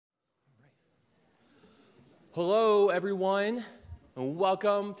Hello, everyone, and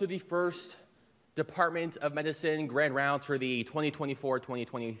welcome to the first Department of Medicine Grand Rounds for the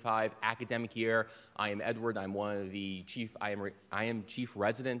 2024-2025 academic year. I am Edward. I'm one of the I am chief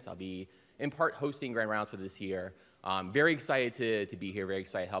resident. I'll be in part hosting Grand Rounds for this year. I'm very excited to be here, very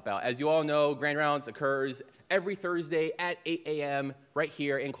excited to help out. As you all know, Grand Rounds occurs every Thursday at 8 a.m. right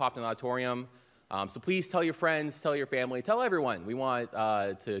here in Clevenger Auditorium. So please tell your friends, tell your family, tell everyone. We want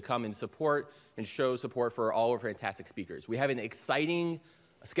to come and support and show support for all of our fantastic speakers. We have an exciting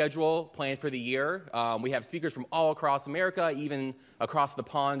schedule planned for the year. We have speakers from all across America, even across the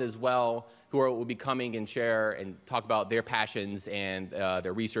pond as well, who will be coming and share and talk about their passions and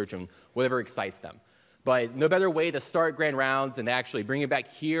their research and whatever excites them. But no better way to start Grand Rounds than to actually bring it back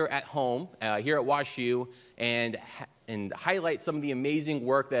here at home, here at WashU, and highlight some of the amazing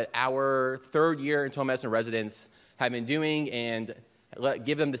work that our third-year internal medicine residents have been doing, and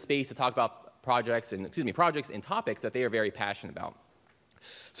give them the space to talk about projects and topics that they are very passionate about.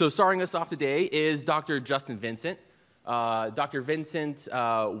 So starting us off today is Dr. Justin Vincent. Dr. Vincent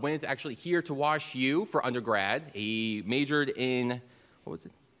went actually here to WashU for undergrad. He majored in,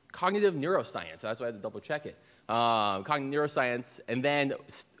 cognitive neuroscience. So that's why I had to double check it. Cognitive neuroscience, and then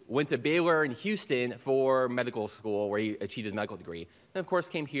went to Baylor in Houston for medical school, where he achieved his medical degree. And of course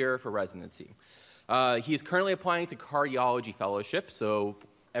came here for residency. He is currently applying to cardiology fellowship, so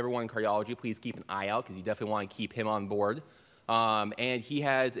everyone in cardiology, please keep an eye out, because you definitely want to keep him on board. And he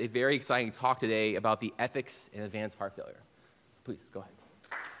has a very exciting talk today about the ethics in advanced heart failure. Please, go ahead.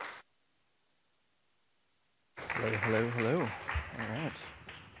 Hello, hello, hello. All right.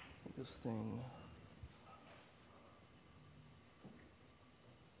 This thing.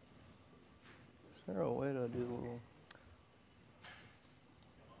 Is there a way to do a little...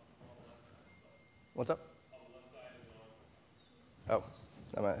 What's up? Oh,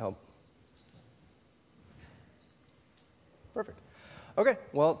 that might help. Perfect. Okay,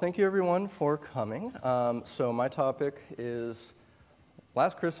 well, thank you everyone for coming. So my topic is,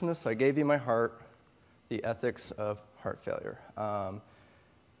 last Christmas I gave you my heart, the ethics of heart failure.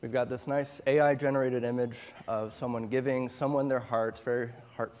 We've got this nice AI-generated image of someone giving someone their heart. It's very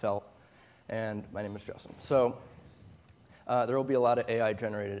heartfelt, and my name is Justin. So there will be a lot of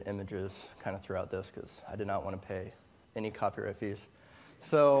AI-generated images kind of throughout this, because I did not want to pay any copyright fees.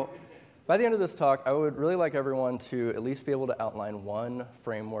 So by the end of this talk, I would really like everyone to at least be able to outline one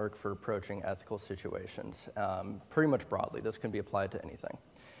framework for approaching ethical situations, pretty much broadly. This can be applied to anything.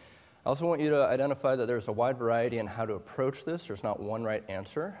 I also want you to identify that there's a wide variety in how to approach this. There's not one right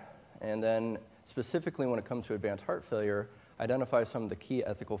answer. And then specifically when it comes to advanced heart failure, identify some of the key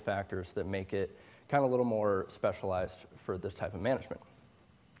ethical factors that make it kind of a little more specialized for this type of management.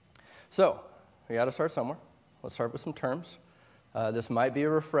 So we got to start somewhere. Let's start with some terms. This might be a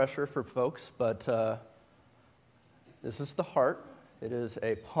refresher for folks, but this is the heart. It is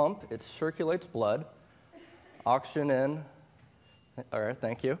a pump. It circulates blood, oxygen in. All right,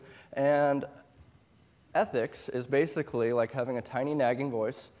 thank you. And ethics is basically like having a tiny nagging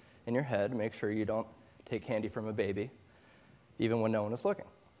voice in your head. Make sure you don't take candy from a baby, even when no one is looking.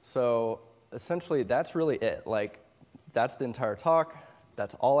 So essentially, that's really it. Like, that's the entire talk.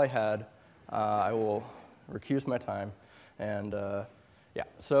 That's all I had. I will recuse my time. And yeah,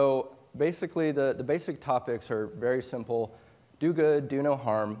 so basically, the basic topics are very simple. Do good, do no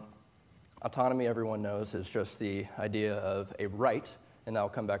harm. Autonomy, everyone knows, is just the idea of a right, and that will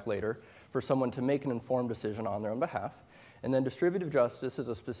come back later, for someone to make an informed decision on their own behalf. And then distributive justice is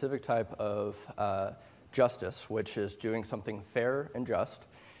a specific type of justice, which is doing something fair and just.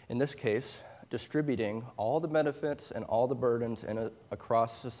 In this case, distributing all the benefits and all the burdens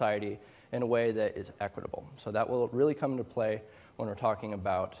across society in a way that is equitable. So that will really come into play when we're talking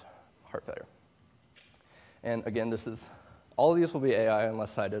about heart failure. And again, all of these will be AI unless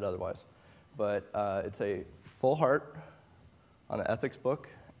cited otherwise. But it's a full heart on an ethics book,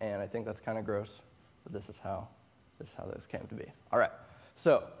 and I think that's kind of gross, but this is how this came to be. All right,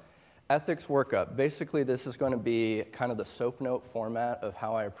 so ethics workup. Basically, this is going to be kind of the SOAP note format of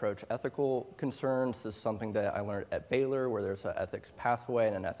how I approach ethical concerns. This is something that I learned at Baylor, where there's an ethics pathway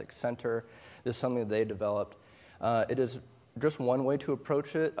and an ethics center. This is something that they developed. It is just one way to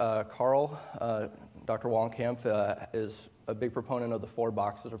approach it. Carl, Dr. Wallenkamp, is a big proponent of the 4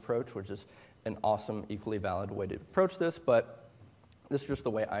 boxes approach, which is an awesome, equally valid way to approach this, but this is just the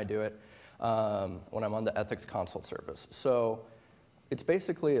way I do it when I'm on the ethics consult service. So it's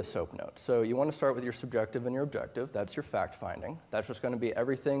basically a SOAP note. So you want to start with your subjective and your objective. That's your fact finding. That's just going to be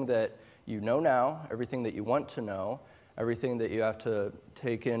everything that you know now, everything that you want to know, everything that you have to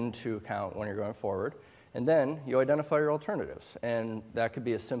take into account when you're going forward. And then you identify your alternatives. And that could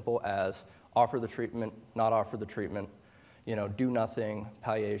be as simple as offer the treatment, not offer the treatment, do nothing,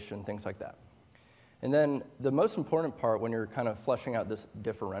 palliation, things like that. And then the most important part when you're kind of fleshing out this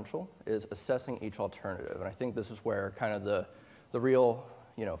differential is assessing each alternative. And I think this is where kind of the real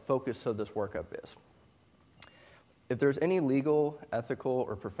focus of this workup is. If there's any legal, ethical,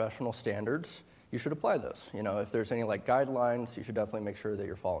 or professional standards, you should apply those. If there's any guidelines, you should definitely make sure that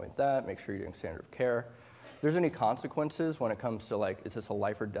you're following that, make sure you're doing standard of care. If there's any consequences when it comes to is this a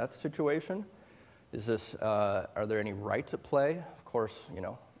life or death situation? Is this, are there any rights at play? Of course,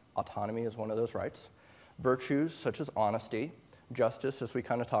 autonomy is one of those rights. Virtues such as honesty, justice, as we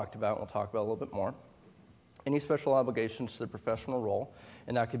kind of talked about, and we'll talk about a little bit more. Any special obligations to the professional role,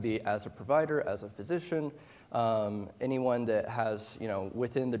 and that could be as a provider, as a physician, anyone that has,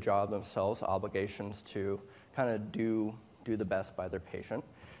 within the job themselves, obligations to kind of do the best by their patient.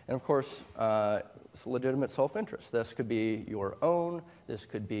 And of course, it's legitimate self-interest. This could be your own, this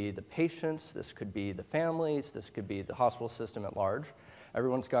could be the patient's, this could be the family's, this could be the hospital system at large.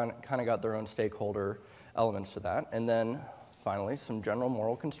 Everyone's kind of got their own stakeholder elements to that. And then finally, some general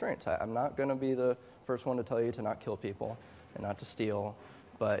moral constraints. I'm not going to be the first one to tell you to not kill people and not to steal,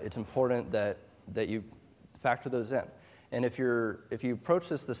 but it's important that you factor those in. And if you approach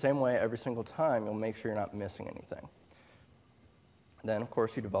this the same way every single time, you'll make sure you're not missing anything. Then, of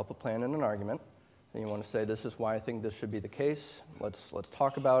course, you develop a plan and an argument. And you want to say, this is why I think this should be the case. Let's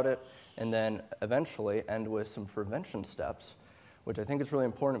talk about it. And then eventually end with some prevention steps, which I think is really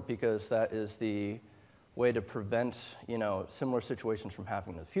important because that is the way to prevent, similar situations from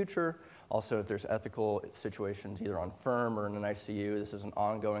happening in the future. Also, if there's ethical situations either on firm or in an ICU, this is an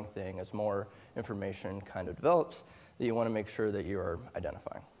ongoing thing as more information kind of develops that you want to make sure that you are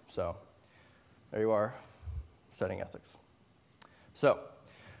identifying. So there you are, studying ethics. So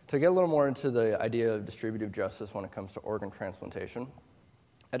to get a little more into the idea of distributive justice when it comes to organ transplantation,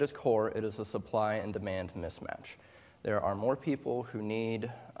 at its core, it is a supply and demand mismatch. There are more people who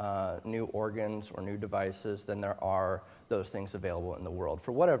need new organs or new devices than there are those things available in the world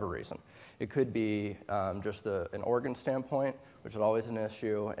for whatever reason. It could be just an organ standpoint, which is always an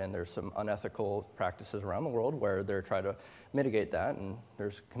issue, and there's some unethical practices around the world where they're trying to mitigate that, and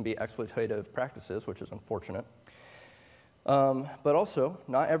can be exploitative practices, which is unfortunate. But also,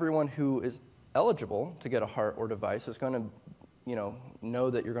 not everyone who is eligible to get a heart or device is going to know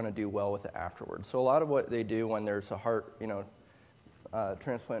that you're going to do well with it afterwards. So a lot of what they do when there's a heart,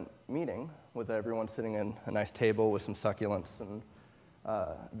 transplant meeting with everyone sitting in a nice table with some succulents and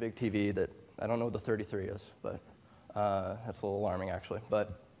a big TV that I don't know what the 33 is, but that's a little alarming actually.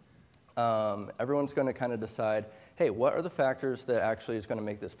 But everyone's going to kind of decide, hey, what are the factors that actually is going to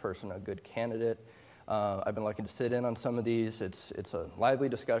make this person a good candidate? I've been lucky to sit in on some of these. It's a lively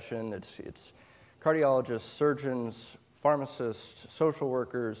discussion. It's cardiologists, surgeons, pharmacists, social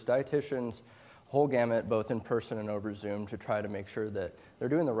workers, dietitians, whole gamut, both in person and over Zoom, to try to make sure that they're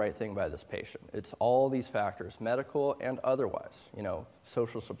doing the right thing by this patient. It's all these factors, medical and otherwise,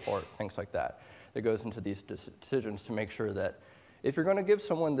 social support, things like that goes into these decisions to make sure that if you're going to give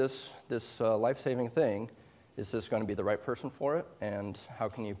someone this life-saving thing, is this going to be the right person for it, and how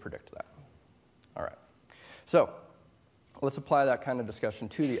can you predict that? All right. So let's apply that kind of discussion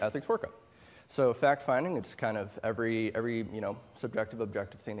to the ethics workup. So fact-finding, it's kind of every subjective,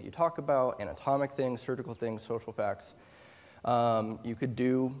 objective thing that you talk about, anatomic things, surgical things, social facts. You could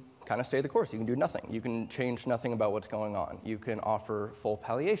kind of stay the course. You can do nothing. You can change nothing about what's going on. You can offer full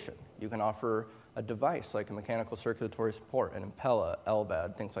palliation. You can offer a device like a mechanical circulatory support, an Impella,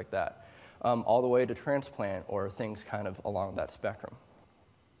 LVAD, things like that, all the way to transplant or things kind of along that spectrum.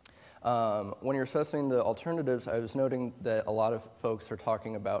 When you're assessing the alternatives, I was noting that a lot of folks are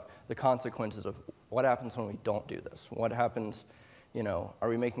talking about the consequences of what happens when we don't do this. What happens, are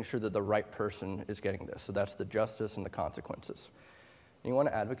we making sure that the right person is getting this? So that's the justice and the consequences. And you want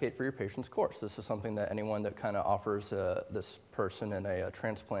to advocate for your patient's course. This is something that anyone that kind of offers this person in a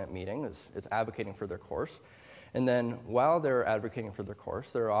transplant meeting is advocating for their course. And then while they're advocating for their course,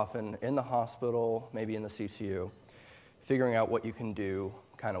 they're often in the hospital, maybe in the CCU, figuring out what you can do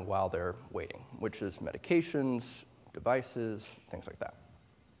kind of while they're waiting, which is medications, devices, things like that.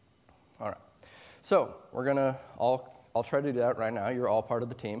 All right. So I'll try to do that right now. You're all part of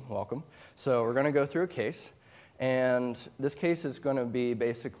the team. Welcome. So we're going to go through a case. And this case is going to be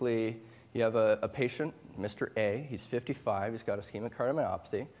basically, you have a patient, Mr. A. He's 55. He's got ischemic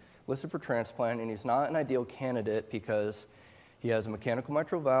cardiomyopathy, listed for transplant, and he's not an ideal candidate because he has a mechanical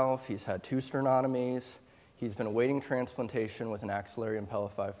mitral valve. He's had 2 sternotomies. He's been awaiting transplantation with an axillary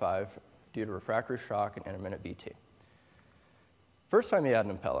Impella 5.5 due to refractory shock and intermittent VT. First time he had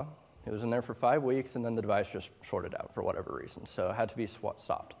an Impella, it was in there for 5 weeks, and then the device just shorted out for whatever reason, so it had to be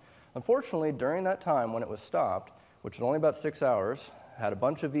stopped. Unfortunately, during that time when it was stopped, which was only about 6 hours, had a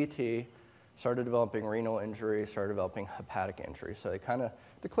bunch of VT, started developing renal injury, started developing hepatic injury. So they kind of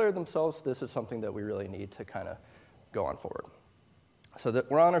declared themselves, this is something that we really need to kind of go on forward. So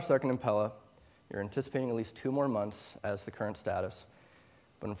that we're on our second Impella. You're anticipating at least 2 more months as the current status.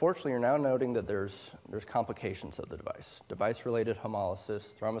 But unfortunately, you're now noting that there's complications of the device. Device-related hemolysis,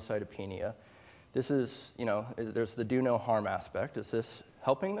 thrombocytopenia. This is, there's the do no harm aspect. Is this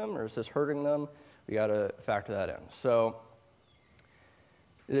helping them or is this hurting them? We got to factor that in. So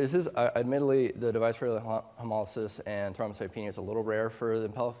this is, admittedly, the device-related hemolysis and thrombocytopenia is a little rare for the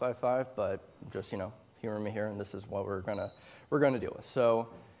Impella 5.5, but just, humor me here, and this is what we're gonna deal with. So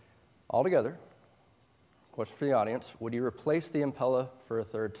altogether, question for the audience, would you replace the Impella for a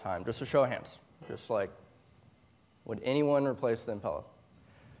 3rd time? Just a show of hands. Just like, would anyone replace the Impella?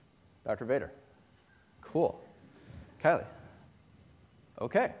 Dr. Vader? Cool. Kylie?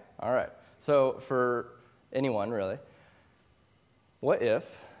 Okay, all right. So for anyone, really, what if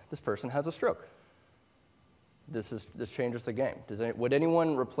this person has a stroke? This changes the game. Would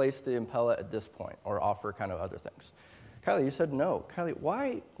anyone replace the Impella at this point or offer kind of other things? Kylie, you said no. Kylie,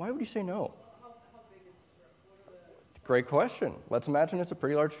 why would you say no? How big is the stroke? Great question. Let's imagine it's a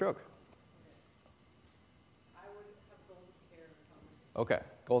pretty large stroke. I would have goals of care conversations. Okay,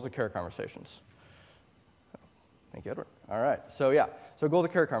 goals of care conversations. Thank you, Edward. All right, so goals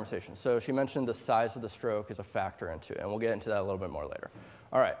of care conversations. So she mentioned the size of the stroke is a factor into it, and we'll get into that a little bit more later.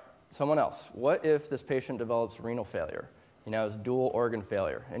 All right, someone else. What if this patient develops renal failure? It's dual organ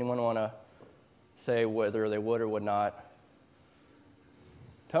failure. Anyone want to say whether they would or would not?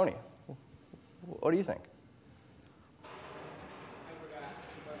 Tony, what do you think? I would ask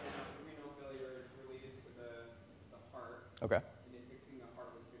whether or not the renal failure is related to the heart. Okay. And if fixing the heart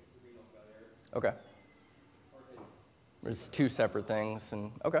would fix the renal failure. Okay. Or if There's 2 separate things,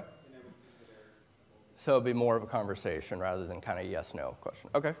 and okay. then I would consider the So it'd be more of a conversation rather than kind of yes/no question.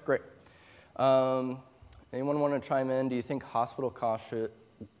 Okay, great. Anyone want to chime in? Do you think hospital costs should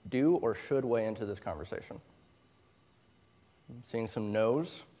or should weigh into this conversation? I'm seeing some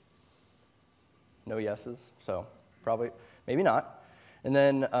no's, no yeses, so probably, maybe not. And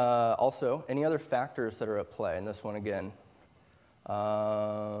then also, any other factors that are at play? And this one again, who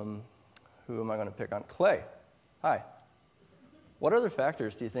am I going to pick on? Clay, hi. What other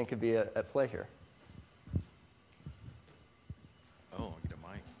factors do you think could be at play here? Oh, I'll get a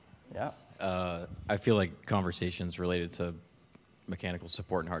mic. Yeah. I feel like conversations related to mechanical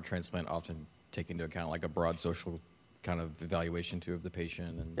support and heart transplant often take into account like a broad social kind of evaluation too of the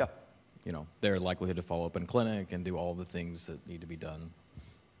patient and Yeah. Their likelihood to follow up in clinic and do all the things that need to be done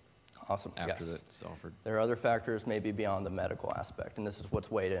Awesome. after Yes. that's offered. There are other factors maybe beyond the medical aspect, and this is what's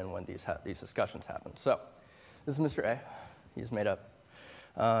weighed in when these discussions happen. So this is Mr. A. He's made up.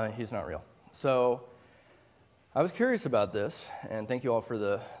 He's not real. So I was curious about this, and thank you all for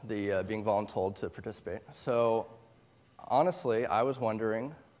the being voluntold to participate. So honestly, I was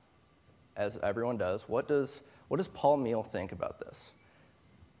wondering, as everyone does, what does Paul Meehl think about this?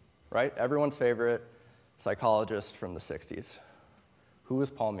 Right? Everyone's favorite psychologist from the 60s. Who is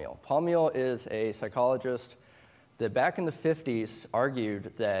Paul Meehl? Paul Meehl is a psychologist that back in the 50s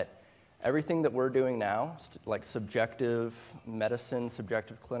argued that everything that we're doing now, like subjective medicine,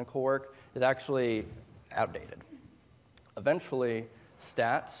 subjective clinical work, is actually outdated. Eventually,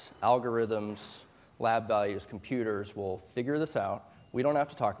 stats, algorithms, lab values, computers will figure this out. We don't have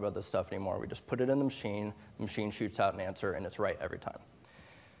to talk about this stuff anymore. We just put it in the machine shoots out an answer, and it's right every time.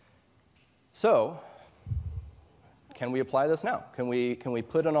 So, can we apply this now? Can we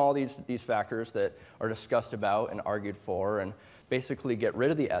put in all these factors that are discussed about and argued for and basically get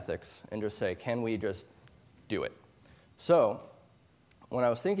rid of the ethics and just say, can we just do it? So, when I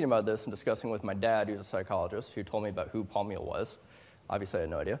was thinking about this and discussing with my dad, who's a psychologist, who told me about who Paul Meehl was, obviously I had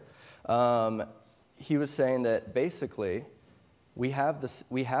no idea, he was saying that basically we have the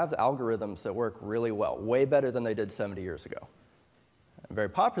algorithms that work really well, way better than they did 70 years ago. A very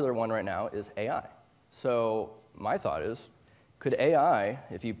popular one right now is AI. So my thought is, could AI,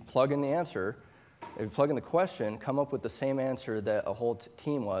 if you plug in the answer, if you plug in the question, come up with the same answer that a whole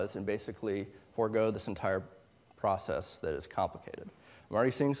team was and basically forego this entire process that is complicated? I'm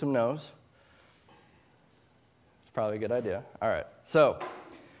already seeing some no's. It's probably a good idea. All right, so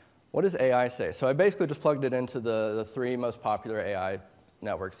what does AI say? So I basically just plugged it into the 3 most popular AI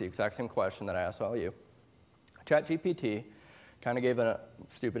networks, the exact same question that I asked all you. ChatGPT kind of gave a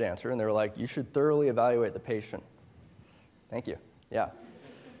stupid answer, and they were like, you should thoroughly evaluate the patient. Thank you. Yeah.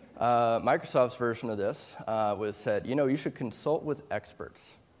 Microsoft's version of this was said, you should consult with experts.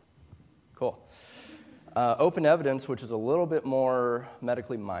 Cool. Open evidence, which is a little bit more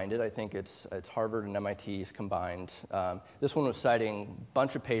medically minded. I think it's Harvard and MIT's combined. This one was citing a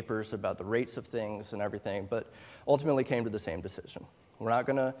bunch of papers about the rates of things and everything, but ultimately came to the same decision.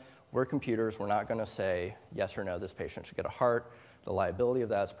 We're computers. We're not going to say yes or no, this patient should get a heart. The liability of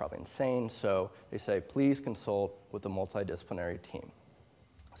that is probably insane. So they say, please consult with the multidisciplinary team.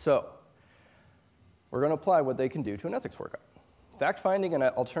 So we're going to apply what they can do to an ethics workup. Fact-finding and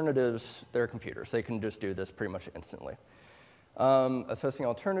alternatives, they're computers. They can just do this pretty much instantly. Assessing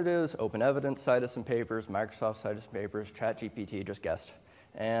alternatives, open evidence, cited some papers, Microsoft cited some papers, ChatGPT just guessed.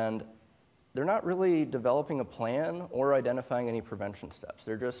 And they're not really developing a plan or identifying any prevention steps.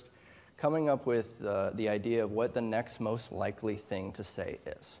 They're just coming up with the idea of what the next most likely thing to say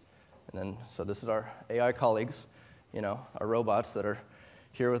is. And then, so this is our AI colleagues, our robots that are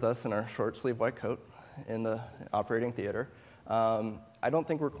here with us in our short sleeve white coat in the operating theater. I don't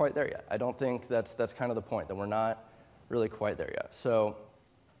think we're quite there yet. I don't think that's kind of the point, that we're not really quite there yet. So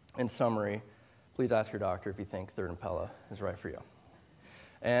in summary, please ask your doctor if you think third impella is right for you.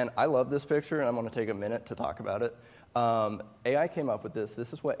 And I love this picture, and I'm going to take a minute to talk about it. AI came up with this.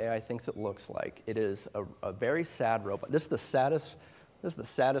 This is what AI thinks it looks like. It is a very sad robot. This is the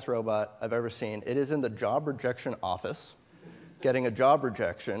saddest robot I've ever seen. It is in the job rejection office, getting a job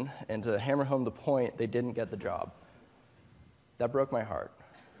rejection, and to hammer home the point, they didn't get the job. That broke my heart.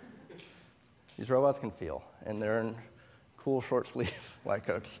 These robots can feel, and they're in cool short sleeve white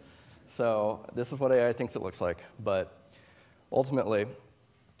coats. So this is what AI thinks it looks like. But ultimately,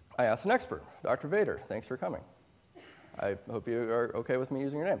 I asked an expert, Dr. Vader, thanks for coming. I hope you are okay with me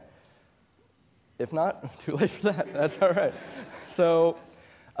using your name. If not, too late for that. That's all right. So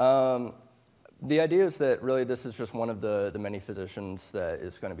the idea is that really this is just one of the many physicians that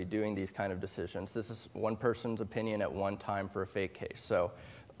is going to be doing these kind of decisions. This is one person's opinion at one time for a fake case. So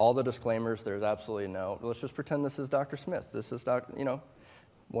all the disclaimers, there's absolutely no, let's just pretend this is Dr. Smith. This is Dr.,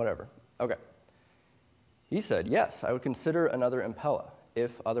 whatever. Okay. He said, yes, I would consider another impella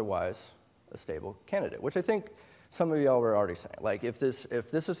if otherwise a stable candidate, which I think some of y'all were already saying. Like, if this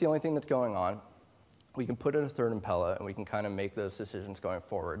is the only thing that's going on, we can put in a third impella and we can kind of make those decisions going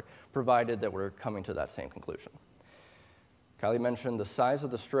forward, provided that we're coming to that same conclusion. Kylie mentioned the size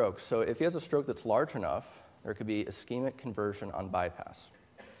of the stroke. So if he has a stroke that's large enough, there could be ischemic conversion on bypass.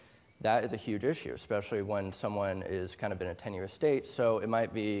 That is a huge issue, especially when someone is kind of in a tenuous state. So it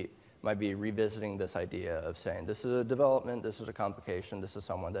might be revisiting this idea of saying, this is a development, this is a complication, this is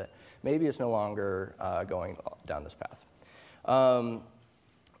someone that maybe is no longer going down this path.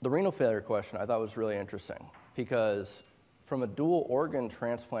 The renal failure question I thought was really interesting because from a dual organ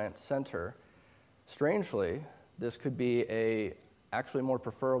transplant center, strangely, this could be a actually more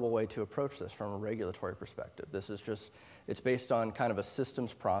preferable way to approach this from a regulatory perspective. This is just, it's based on kind of a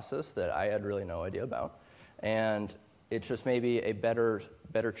systems process that I had really no idea about. And it's just maybe a better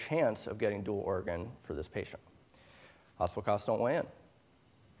chance of getting dual organ for this patient. Hospital costs don't weigh in.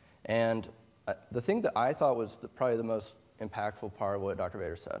 And the thing that I thought was probably the most impactful part of what Dr.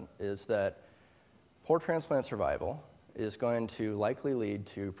 Vader said is that poor transplant survival is going to likely lead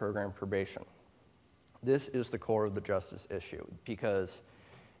to program probation. This is the core of the justice issue, because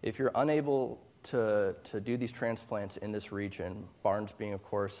if you're unable to do these transplants in this region, Barnes being, of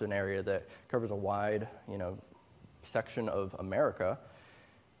course, an area that covers a wide, section of America,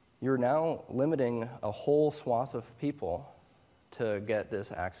 you're now limiting a whole swath of people to get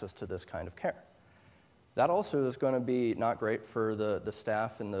this access to this kind of care. That also is going to be not great for the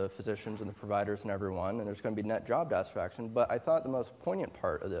staff and the physicians and the providers and everyone, and there's going to be net job dissatisfaction. But I thought the most poignant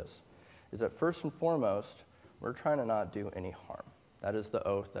part of this is that first and foremost, we're trying to not do any harm. That is the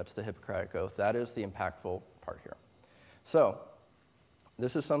oath, that's the Hippocratic oath, that is the impactful part here. So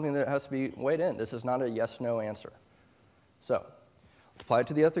this is something that has to be weighed in. This is not a yes-no answer. So let's apply it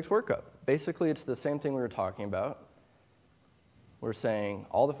to the ethics workup. Basically, it's the same thing we were talking about. We're saying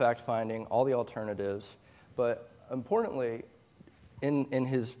all the fact-finding, all the alternatives, but importantly, in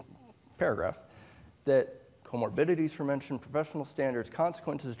his paragraph, that comorbidities were mentioned, professional standards,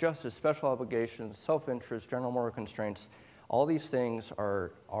 consequences, justice, special obligations, self-interest, general moral constraints, all these things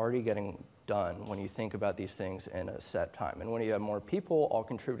are already getting done when you think about these things in a set time. And when you have more people all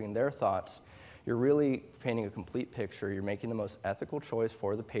contributing their thoughts, you're really painting a complete picture. You're making the most ethical choice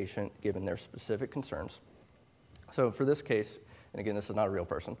for the patient given their specific concerns. So for this case, and again, this is not a real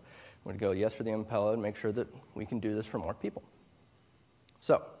person, I'm going to go yes for the impella and make sure that we can do this for more people.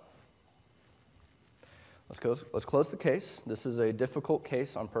 So let's close the case. This is a difficult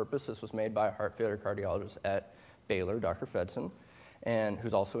case on purpose. This was made by a heart failure cardiologist at Baylor, Dr. Fedson, and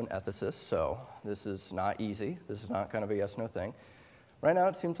who's also an ethicist, so this is not easy. This is not kind of a yes-no thing. Right now,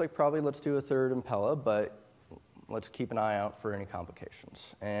 it seems like probably let's do a third Impella, but let's keep an eye out for any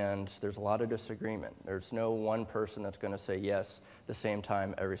complications. And there's a lot of disagreement. There's no one person that's going to say yes the same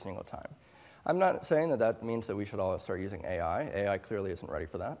time every single time. I'm not saying that that means that we should all start using AI. AI clearly isn't ready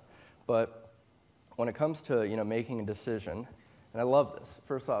for that. But when it comes to making a decision, and I love this.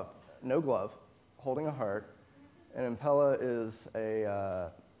 First off, no glove, holding a heart. An Impella is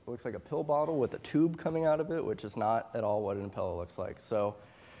looks like a pill bottle with a tube coming out of it, which is not at all what an Impella looks like. So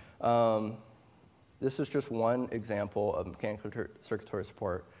this is just one example of mechanical circulatory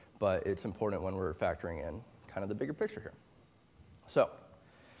support, but it's important when we're factoring in kind of the bigger picture here. So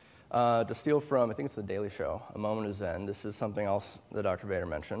to steal from, I think it's The Daily Show, A Moment of Zen, this is something else that Dr. Vader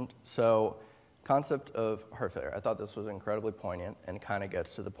mentioned. So concept of heart failure, I thought this was incredibly poignant and kind of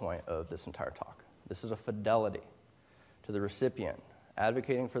gets to the point of this entire talk. This is a fidelity to the recipient,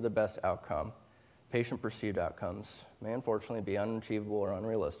 advocating for the best outcome. Patient-perceived outcomes may unfortunately be unachievable or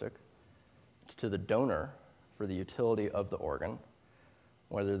unrealistic. It's to the donor for the utility of the organ,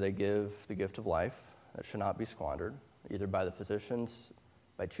 whether they give the gift of life that should not be squandered, either by the physicians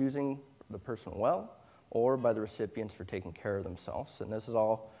by choosing the person well, or by the recipients for taking care of themselves. And this is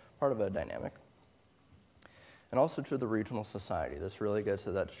all part of a dynamic. And also to the regional society. This really gets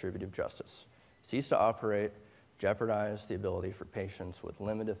to that distributive justice. Cease to operate, jeopardize the ability for patients with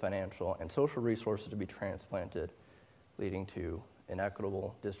limited financial and social resources to be transplanted, leading to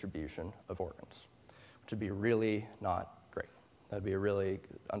inequitable distribution of organs, which would be really not great. That'd be a really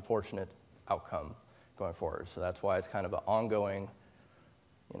unfortunate outcome going forward. So that's why it's kind of an ongoing,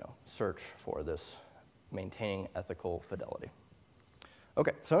 search for this maintaining ethical fidelity.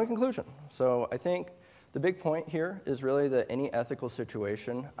 Okay, so in conclusion, so I think the big point here is really that any ethical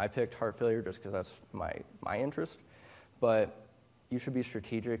situation, I picked heart failure just because that's my interest, but you should be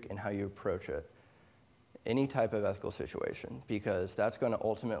strategic in how you approach it. Any type of ethical situation, because that's going to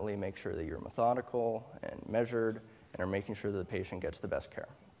ultimately make sure that you're methodical and measured and are making sure that the patient gets the best care.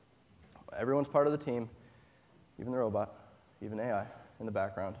 Everyone's part of the team, even the robot, even AI in the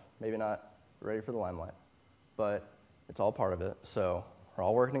background, maybe not ready for the limelight, but it's all part of it. So we're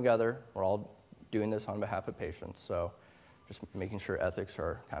all working together, we're all doing this on behalf of patients, so just making sure ethics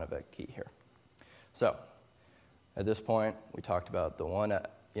are kind of a key here. So at this point, we talked about the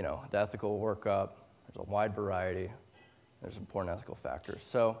ethical workup. There's a wide variety. There's important ethical factors.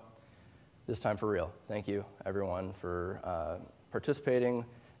 So this time for real, thank you everyone for participating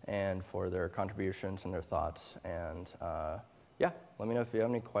and for their contributions and their thoughts. And let me know if you have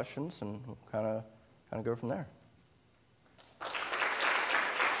any questions, and we'll kind of go from there.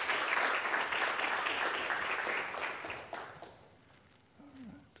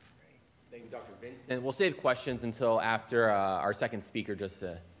 Thank you, Dr. Vincent. And we'll save questions until after our second speaker, just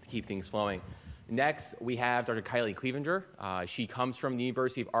to keep things flowing. Next, we have Dr. Kylie Cleavenger. She comes from the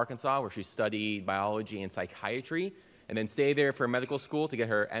University of Arkansas, where she studied biology and psychiatry, and then stayed there for medical school to get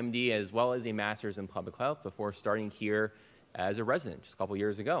her MD as well as a master's in public health before starting here as a resident just a couple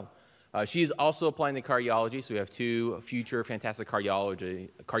years ago. She's also applying to cardiology, so we have two future fantastic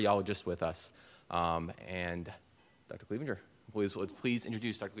cardiologists with us. And Dr. Cleavenger, please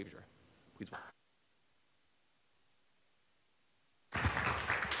introduce Dr. Cleavenger. Please.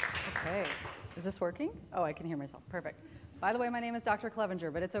 Okay. Is this working? Oh, I can hear myself. Perfect. By the way, my name is Dr.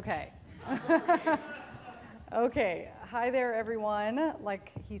 Cleavenger, but it's okay. Okay. Hi there, everyone.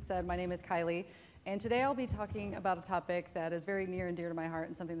 Like he said, my name is Kylie, and today I'll be talking about a topic that is very near and dear to my heart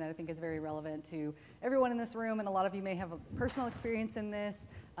and something that I think is very relevant to everyone in this room, and a lot of you may have a personal experience in this,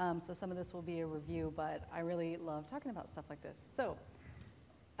 so some of this will be a review, but I really love talking about stuff like this. So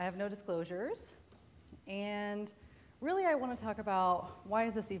I have no disclosures, and really, I want to talk about why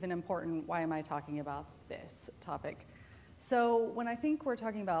is this even important? Why am I talking about this topic? So when I think we're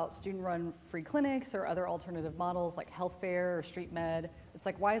talking about student-run free clinics or other alternative models like health fair or street med, it's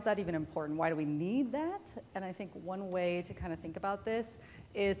like, why is that even important? Why do we need that? And I think one way to kind of think about this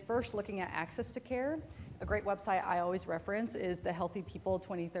is first looking at access to care. A great website I always reference is the Healthy People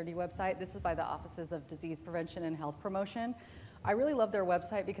 2030 website. This is by the Offices of Disease Prevention and Health Promotion. I really love their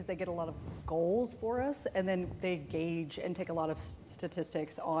website because they get a lot of goals for us, and then they gauge and take a lot of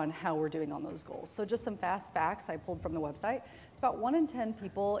statistics on how we're doing on those goals. So just some fast facts I pulled from the website. It's about 1 in 10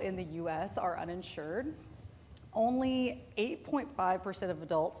 people in the US are uninsured. Only 8.5% of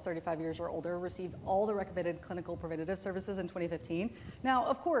adults 35 years or older received all the recommended clinical preventative services in 2015. Now,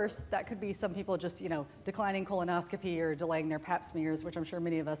 of course, that could be some people just, declining colonoscopy or delaying their pap smears, which I'm sure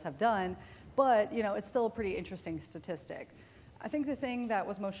many of us have done, but, it's still a pretty interesting statistic. I think the thing that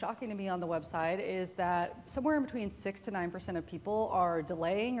was most shocking to me on the website is that somewhere in between 6 to 9% of people are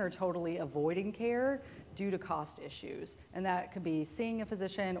delaying or totally avoiding care due to cost issues. And that could be seeing a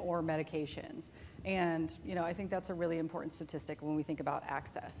physician or medications. And I think that's a really important statistic when we think about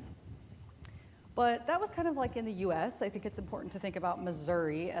access. But that was kind of like in the US. I think it's important to think about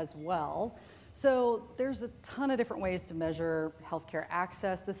Missouri as well. So there's a ton of different ways to measure healthcare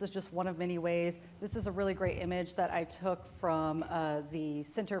access. This is just one of many ways. This is a really great image that I took from the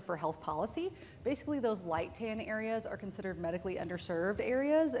Center for Health Policy. Basically, those light tan areas are considered medically underserved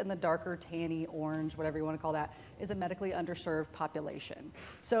areas, and the darker tanny orange, whatever you want to call that, is a medically underserved population.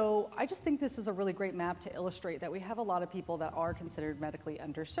 So I just think this is a really great map to illustrate that we have a lot of people that are considered medically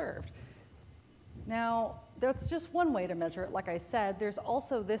underserved. Now, that's just one way to measure it. Like I said, there's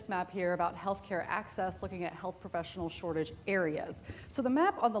also this map here about healthcare access, looking at health professional shortage areas. So the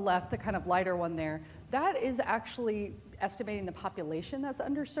map on the left, the kind of lighter one there, that is actually estimating the population that's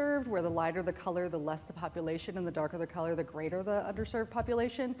underserved, where the lighter the color, the less the population, and the darker the color, the greater the underserved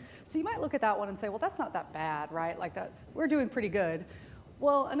population. So you might look at that one and say, well, that's not that bad, right? Like that, we're doing pretty good.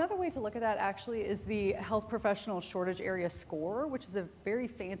 Well, another way to look at that actually is the health professional shortage area score, which is a very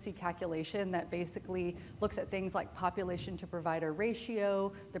fancy calculation that basically looks at things like population to provider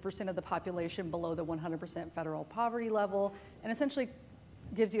ratio, the percent of the population below the 100% federal poverty level, and essentially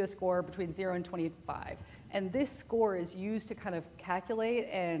gives you a score between 0 and 25. And this score is used to kind of calculate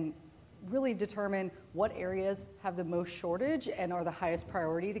and really determine what areas have the most shortage and are the highest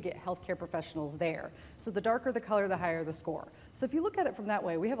priority to get healthcare professionals there. So the darker the color, the higher the score. So if you look at it from that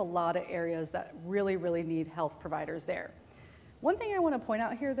way, we have a lot of areas that really, really need health providers there. One thing I want to point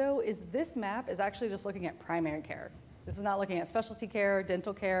out here, though, is this map is actually just looking at primary care. This is not looking at specialty care,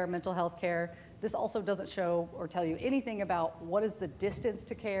 dental care, mental health care. This also doesn't show or tell you anything about what is the distance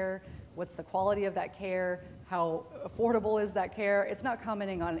to care, what's the quality of that care, how affordable is that care. It's not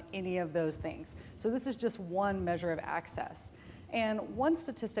commenting on any of those things. So this is just one measure of access. And one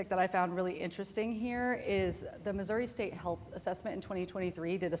statistic that I found really interesting here is the Missouri State Health Assessment in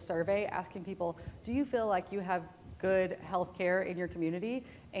 2023 did a survey asking people, do you feel like you have good health care in your community?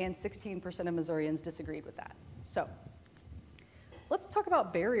 And 16% of Missourians disagreed with that. So let's talk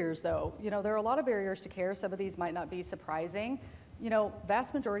about barriers, though. There are a lot of barriers to care. Some of these might not be surprising.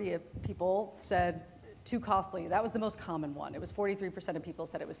 Vast majority of people said too costly. That was the most common one. It was 43% of people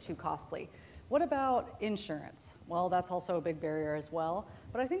said it was too costly. What about insurance? Well, that's also a big barrier as well.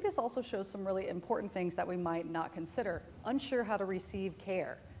 But I think this also shows some really important things that we might not consider. Unsure how to receive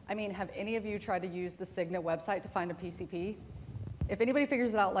care. I mean, have any of you tried to use the Cigna website to find a PCP? If anybody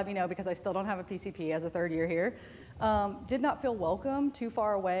figures it out, let me know, because I still don't have a PCP as a third year here. Did not feel welcome, too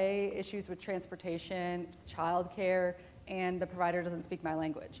far away, issues with transportation, childcare, and the provider doesn't speak my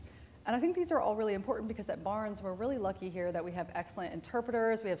language. And I think these are all really important because at Barnes, we're really lucky here that we have excellent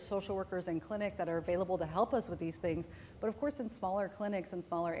interpreters, we have social workers in clinic that are available to help us with these things. But of course, in smaller clinics and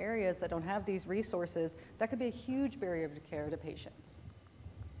smaller areas that don't have these resources, that could be a huge barrier to care to patients.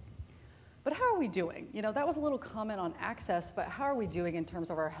 But how are we doing? That was a little comment on access, but how are we doing in terms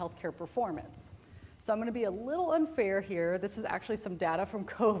of our healthcare performance? So I'm going to be a little unfair here. This is actually some data from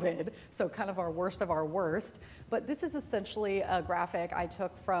COVID, so kind of our worst of our worst. But this is essentially a graphic I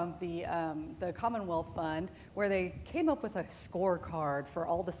took from the Commonwealth Fund, where they came up with a scorecard for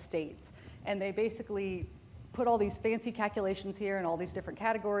all the states. And they basically put all these fancy calculations here in all these different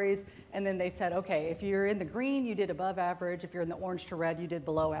categories. And then they said, okay, if you're in the green, you did above average. If you're in the orange to red, you did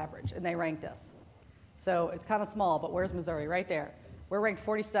below average. And they ranked us. So it's kind of small, but where's Missouri? Right there. We're ranked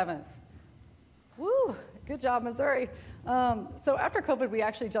 47th. Woo, good job, Missouri. So after COVID, we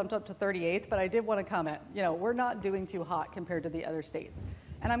actually jumped up to 38th, but I did want to comment, we're not doing too hot compared to the other states.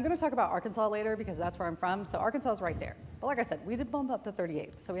 And I'm going to talk about Arkansas later because that's where I'm from. So Arkansas is right there. But like I said, we did bump up to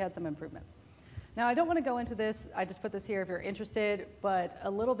 38th, so we had some improvements. Now, I don't want to go into this. I just put this here if you're interested, but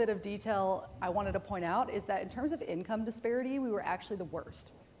a little bit of detail I wanted to point out is that in terms of income disparity, we were actually the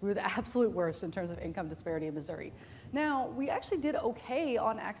worst. We were the absolute worst in terms of income disparity in Missouri. Now, we actually did okay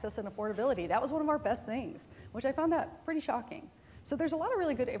on access and affordability. That was one of our best things, which I found that pretty shocking. So there's a lot of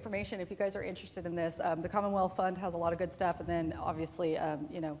really good information if you guys are interested in this. The Commonwealth Fund has a lot of good stuff, and then obviously,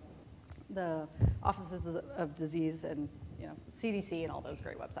 the Offices of Disease and CDC and all those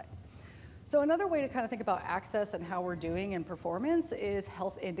great websites. So another way to kind of think about access and how we're doing in performance is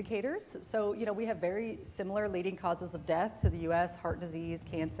health indicators. So, we have very similar leading causes of death to the US: heart disease,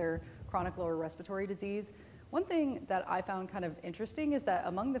 cancer, chronic lower respiratory disease. One thing that I found kind of interesting is that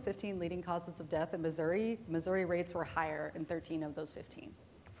among the 15 leading causes of death in Missouri, Missouri rates were higher in 13 of those 15,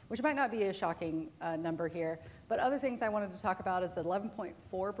 which might not be a shocking number here. But other things I wanted to talk about is that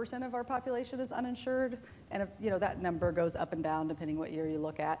 11.4% of our population is uninsured. And that number goes up and down depending what year you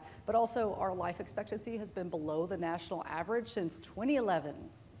look at. But also our life expectancy has been below the national average since 2011.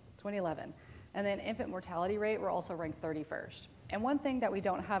 And then infant mortality rate, we're also ranked 31st. And one thing that we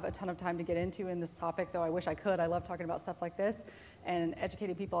don't have a ton of time to get into in this topic, though I wish I could, I love talking about stuff like this and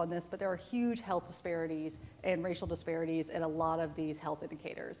educating people on this, but there are huge health disparities and racial disparities in a lot of these health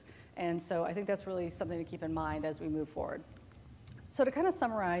indicators. And so I think that's really something to keep in mind as we move forward. So to kind of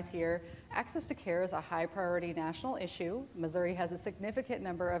summarize here, access to care is a high priority national issue. Missouri has a significant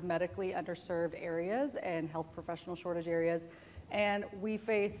number of medically underserved areas and health professional shortage areas. And we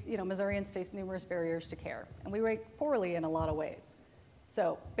face, Missourians face numerous barriers to care. And we rank poorly in a lot of ways.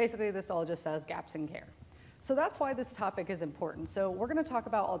 So basically this all just says gaps in care. So that's why this topic is important. So we're gonna talk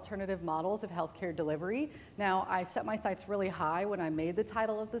about alternative models of healthcare delivery. Now, I set my sights really high when I made the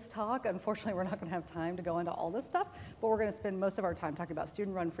title of this talk. Unfortunately, we're not gonna have time to go into all this stuff, but we're gonna spend most of our time talking about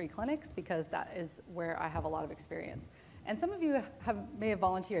student-run free clinics because that is where I have a lot of experience. And some of you may have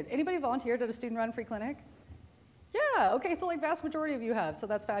volunteered. Anybody volunteered at a student-run free clinic? Yeah, okay, so like vast majority of you have, so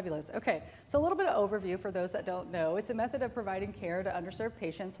that's fabulous. Okay, so a little bit of overview for those that don't know. It's a method of providing care to underserved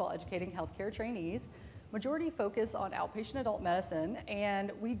patients while educating healthcare trainees. Majority focus on outpatient adult medicine,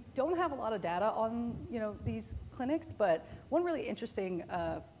 and we don't have a lot of data on these clinics, but one really interesting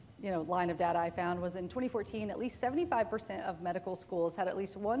line of data I found was in 2014, at least 75% of medical schools had at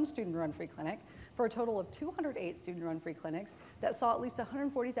least one student-run free clinic for a total of 208 student-run free clinics that saw at least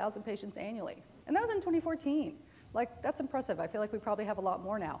 140,000 patients annually. And that was in 2014. Like, that's impressive. I feel like we probably have a lot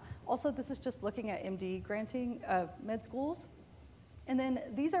more now. Also, this is just looking at MD granting med schools. And then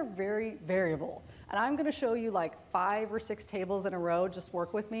these are very variable. And I'm gonna show you like 5 or 6 tables in a row, just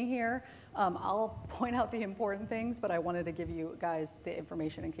work with me here. I'll point out the important things, but I wanted to give you guys the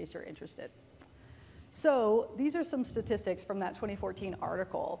information in case you're interested. So these are some statistics from that 2014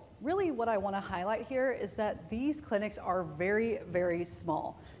 article. Really what I wanna highlight here is that these clinics are very, very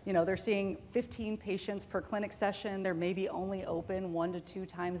small. They're seeing 15 patients per clinic session. They're maybe only open 1 to 2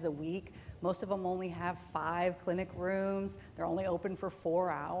 times a week. Most of them only have 5 clinic rooms. They're only open for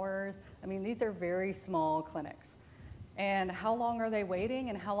 4 hours. I mean, these are very small clinics. And how long are they waiting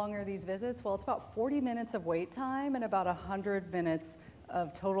and how long are these visits? Well, it's about 40 minutes of wait time and about 100 minutes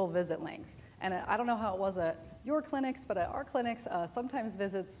of total visit length. And I don't know how it was at your clinics, but at our clinics, sometimes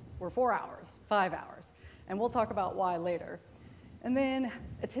visits were 4 hours, 5 hours. And we'll talk about why later. And then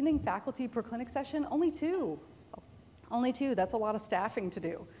attending faculty per clinic session, only 2. Only 2, that's a lot of staffing to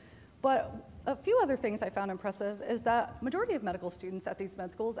do. But a few other things I found impressive is that majority of medical students at these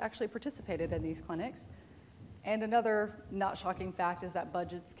med schools actually participated in these clinics. And another not shocking fact is that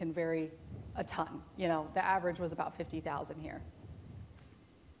budgets can vary a ton. The average was about $50,000 here.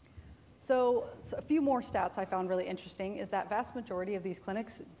 So a few more stats I found really interesting is that vast majority of these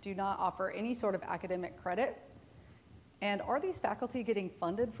clinics do not offer any sort of academic credit. And are these faculty getting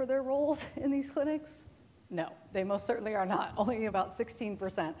funded for their roles in these clinics? No, they most certainly are not. Only about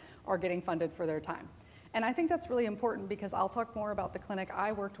 16% are getting funded for their time. And I think that's really important because I'll talk more about the clinic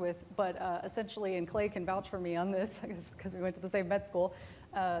I worked with, but essentially, and Clay can vouch for me on this because we went to the same med school,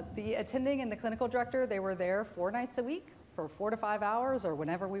 the attending and the clinical director, they were there 4 nights a week for 4 to 5 hours or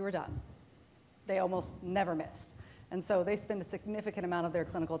whenever we were done. They almost never missed. And so they spend a significant amount of their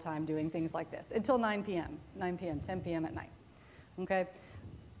clinical time doing things like this until 9 p.m., 10 p.m. at night, okay?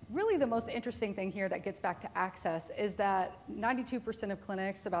 Really the most interesting thing here that gets back to access is that 92% of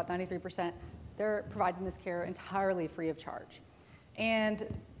clinics, about 93%, they're providing this care entirely free of charge.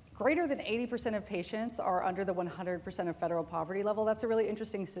 And greater than 80% of patients are under the 100% of federal poverty level. That's a really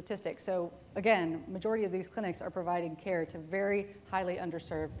interesting statistic. So again, majority of these clinics are providing care to very highly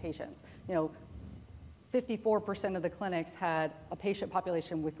underserved patients. 54% of the clinics had a patient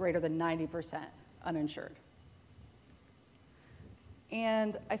population with greater than 90% uninsured.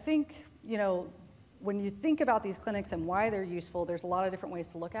 And I think, when you think about these clinics and why they're useful, there's a lot of different ways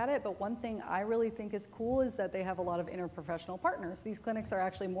to look at it, but one thing I really think is cool is that they have a lot of interprofessional partners. These clinics are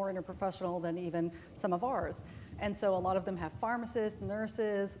actually more interprofessional than even some of ours. And so a lot of them have pharmacists,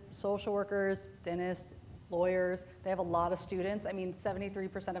 nurses, social workers, dentists, lawyers. They have a lot of students. I mean,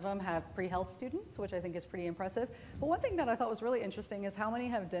 73% of them have pre-health students, which I think is pretty impressive. But one thing that I thought was really interesting is how many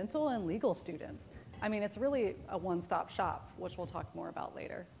have dental and legal students. I mean, it's really a one-stop shop, which we'll talk more about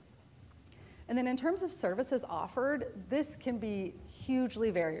later. And then in terms of services offered, this can be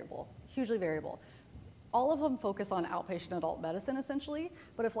hugely variable, hugely variable. All of them focus on outpatient adult medicine essentially,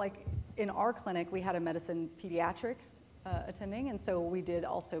 but if like in our clinic, we had a medicine pediatrics attending, and so we did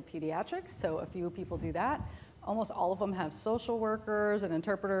also pediatrics, so a few people do that. Almost all of them have social workers and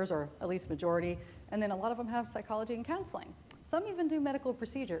interpreters, or at least majority, and then a lot of them have psychology and counseling. Some even do medical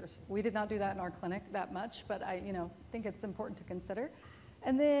procedures. We did not do that in our clinic that much, but I think it's important to consider.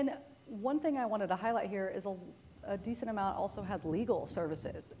 And then one thing I wanted to highlight here is a decent amount also had legal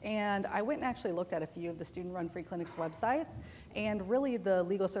services. And I went and actually looked at a few of the student-run free clinics websites, and really the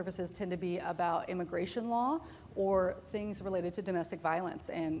legal services tend to be about immigration law or things related to domestic violence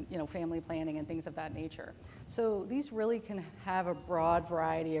and family planning and things of that nature. So these really can have a broad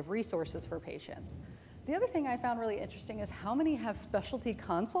variety of resources for patients. The other thing I found really interesting is how many have specialty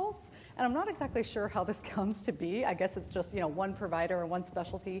consults, and I'm not exactly sure how this comes to be. I guess it's just one provider or one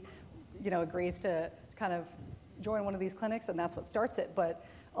specialty agrees to kind of join one of these clinics, and that's what starts it. But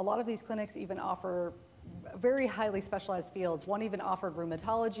a lot of these clinics even offer very highly specialized fields. One even offered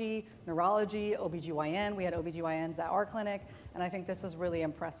rheumatology, neurology, OBGYN. We had OBGYNs at our clinic, and I think this is really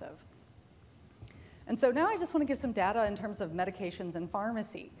impressive. And so now I just want to give some data in terms of medications and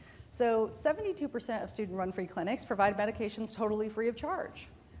pharmacy. So 72% of student-run free clinics provide medications totally free of charge.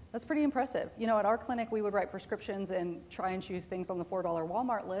 That's pretty impressive. At our clinic, we would write prescriptions and try and choose things on the $4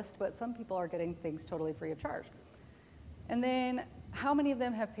 Walmart list, but some people are getting things totally free of charge. And then how many of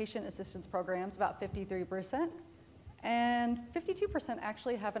them have patient assistance programs? About 53%. And 52%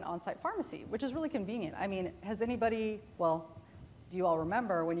 actually have an on-site pharmacy, which is really convenient. I mean, has anybody, do you all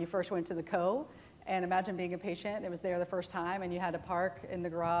remember when you first went to the CO? And imagine being a patient, and it was there the first time, and you had to park in the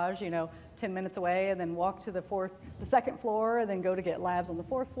garage, 10 minutes away, and then walk to the second floor, and then go to get labs on the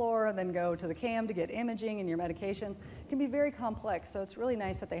 4th floor, and then go to the CAM to get imaging and your medications. It can be very complex, so it's really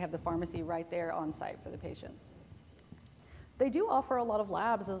nice that they have the pharmacy right there on site for the patients. They do offer a lot of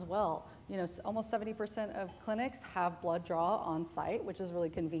labs as well. Almost 70% of clinics have blood draw on site, which is really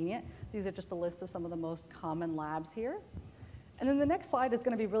convenient. These are just a list of some of the most common labs here. And then the next slide is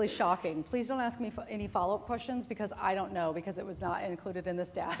going to be really shocking. Please don't ask me any follow-up questions because I don't know, because it was not included in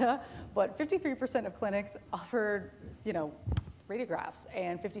this data. But 53% of clinics offered, radiographs,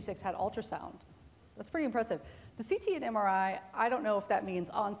 and 56 had ultrasound. That's pretty impressive. The CT and MRI, I don't know if that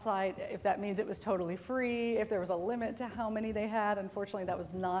means on-site, if that means it was totally free, if there was a limit to how many they had. Unfortunately, that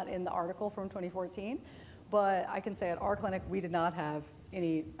was not in the article from 2014. But I can say at our clinic, we did not have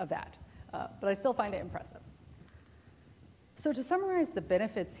any of that. But I still find it impressive. So to summarize the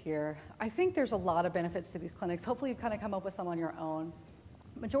benefits here, I think there's a lot of benefits to these clinics. Hopefully you've kind of come up with some on your own.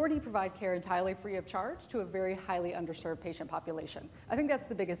 Majority provide care entirely free of charge to a very highly underserved patient population. I think that's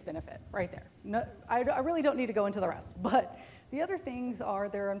the biggest benefit right there. No, I really don't need to go into the rest, but the other things are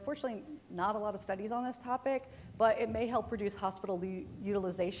there are unfortunately not a lot of studies on this topic, but it may help reduce hospital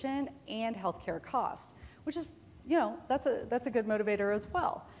utilization and healthcare costs, which is, that's a good motivator as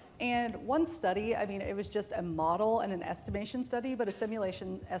well. And one study, it was just a model and an estimation study, but a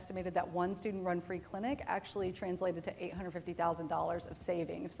simulation estimated that one student-run free clinic actually translated to $850,000 of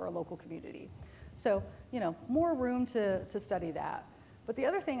savings for a local community. So, more room to study that. But the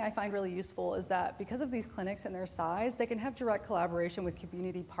other thing I find really useful is that because of these clinics and their size, they can have direct collaboration with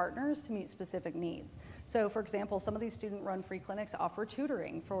community partners to meet specific needs. So for example, some of these student-run free clinics offer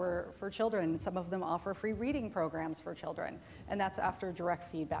tutoring for children. Some of them offer free reading programs for children, and that's after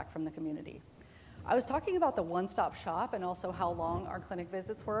direct feedback from the community. I was talking about the one-stop shop and also how long our clinic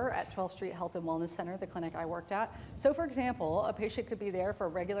visits were at 12th Street Health and Wellness Center, the clinic I worked at. So for example, a patient could be there for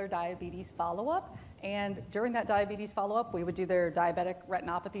regular diabetes follow-up, and during that diabetes follow-up, we would do their diabetic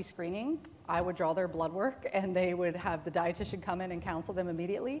retinopathy screening. I would draw their blood work, and they would have the dietitian come in and counsel them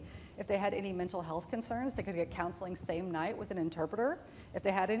immediately. If they had any mental health concerns, they could get counseling same night with an interpreter. If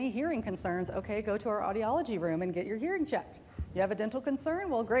they had any hearing concerns, okay, go to our audiology room and get your hearing checked. You have a dental concern?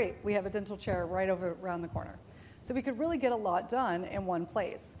 Well, great. We have a dental chair right over around the corner. So we could really get a lot done in one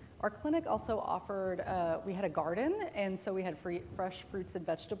place. Our clinic also offered, we had a garden, and so we had free fresh fruits and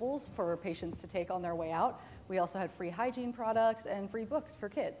vegetables for patients to take on their way out. We also had free hygiene products and free books for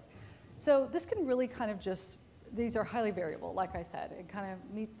kids. So this can really kind of just, these are highly variable, like I said, and kind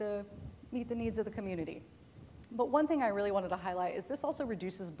of meet the needs of the community. But one thing I really wanted to highlight is this also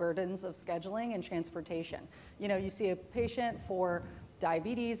reduces burdens of scheduling and transportation. You see a patient for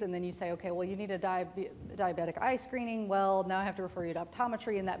diabetes, and then you say, okay, well, you need a diabetic eye screening. Well, now I have to refer you to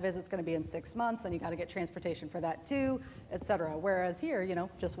optometry, and that visit's going to be in 6 months, and you got to get transportation for that too, et cetera. Whereas here,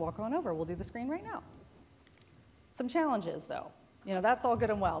 just walk on over. We'll do the screen right now. Some challenges, though. That's all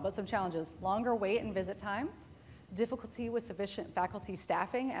good and well, but some challenges. Longer wait and visit times. Difficulty with sufficient faculty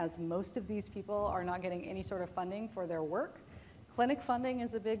staffing, as most of these people are not getting any sort of funding for their work. Clinic funding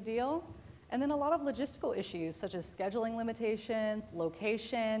is a big deal. And then a lot of logistical issues, such as scheduling limitations,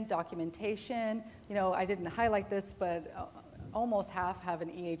 location, documentation. I didn't highlight this, but almost half have an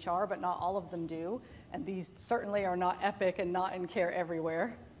EHR, but not all of them do. And these certainly are not Epic and not in Care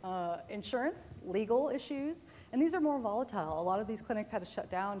Everywhere. Insurance, legal issues, and these are more volatile. A lot of these clinics had to shut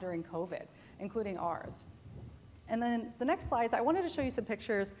down during COVID, including ours. And then the next slides, I wanted to show you some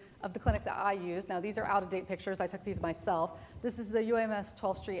pictures of the clinic that I use. Now, these are out-of-date pictures. I took these myself. This is the UAMS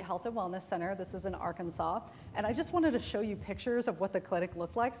 12th Street Health and Wellness Center. This is in Arkansas. And I just wanted to show you pictures of what the clinic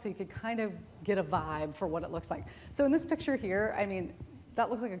looked like so you could kind of get a vibe for what it looks like. So in this picture here, I mean, that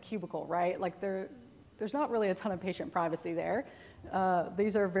looks like a cubicle, right? Like there's not really a ton of patient privacy there.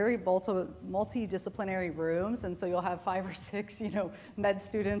 These are very multidisciplinary rooms, and so you'll have 5 or 6, med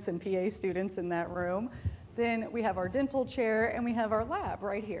students and PA students in that room. Then we have our dental chair, and we have our lab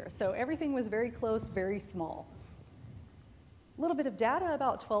right here. So everything was very close, very small. A little bit of data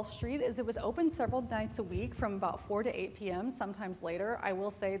about 12th Street is it was open several nights a week from about 4 to 8 p.m., sometimes later. I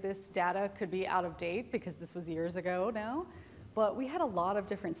will say this data could be out of date because this was years ago now. But we had a lot of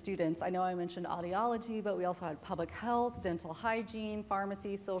different students. I know I mentioned audiology, but we also had public health, dental hygiene,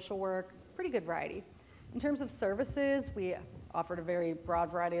 pharmacy, social work, pretty good variety. In terms of services, we offered a very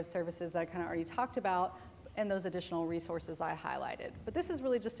broad variety of services that I kind of already talked about, and those additional resources I highlighted. But this is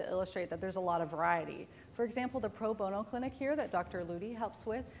really just to illustrate that there's a lot of variety. For example, the Pro Bono Clinic here that Dr. Ludi helps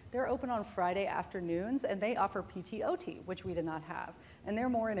with, they're open on Friday afternoons, and they offer PT/OT, which we did not have. And they're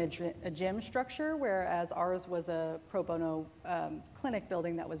more in a gym structure, whereas ours was a Pro Bono clinic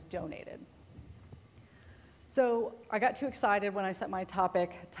building that was donated. So I got too excited when I set my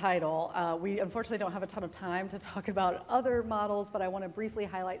topic title. We unfortunately don't have a ton of time to talk about other models, but I want to briefly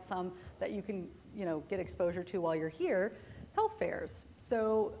highlight some that you can get exposure to while you're here. Health fairs.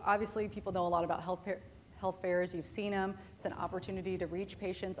 So obviously people know a lot about health fairs. You've seen them. It's an opportunity to reach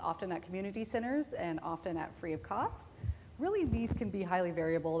patients, often at community centers and often at free of cost. Really, these can be highly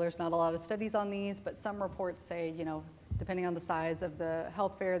variable. There's not a lot of studies on these, but some reports say, depending on the size of the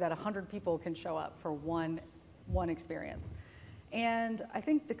health fair, that 100 people can show up for one experience. And I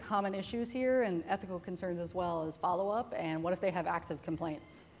think the common issues here and ethical concerns as well is follow-up, and what if they have active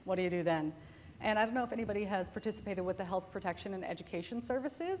complaints? What do you do then? And I don't know if anybody has participated with the Health Protection and Education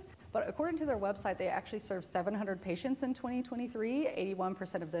Services, but according to their website, they actually served 700 patients in 2023,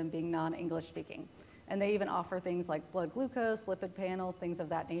 81% of them being non-English speaking. And they even offer things like blood glucose, lipid panels, things of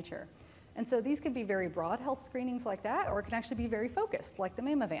that nature. And so these can be very broad health screenings like that, or it can actually be very focused, like the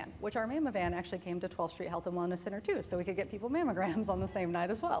mammo van, which our mammo van actually came to 12th Street Health and Wellness Center too, so we could get people mammograms on the same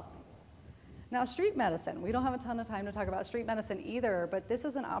night as well. Now, street medicine. We don't have a ton of time to talk about street medicine either, but this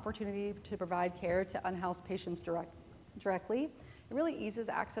is an opportunity to provide care to unhoused patients directly. It really eases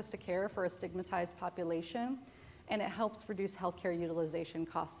access to care for a stigmatized population, and it helps reduce healthcare utilization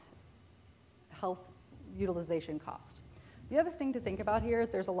costs. The other thing to think about here is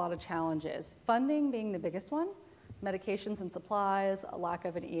there's a lot of challenges. Funding being the biggest one, medications and supplies, a lack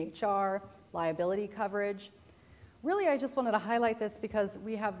of an EHR, liability coverage. Really, I just wanted to highlight this because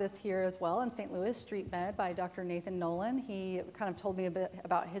we have this here as well in St. Louis, Street Med by Dr. Nathan Nolan. He kind of told me a bit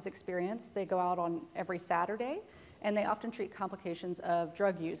about his experience. They go out on every Saturday, and they often treat complications of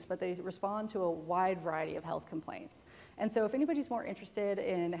drug use, but they respond to a wide variety of health complaints. And so if anybody's more interested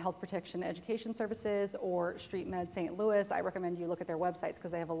in health protection education services or Street Med St. Louis, I recommend you look at their websites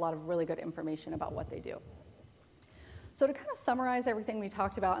because they have a lot of really good information about what they do. So to kind of summarize everything we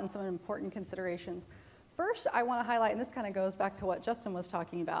talked about and some important considerations, first, I want to highlight, and this kind of goes back to what Justin was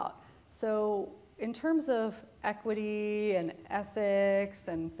talking about. So in terms of equity and ethics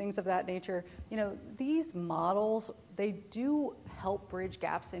and things of that nature, these models, they do help bridge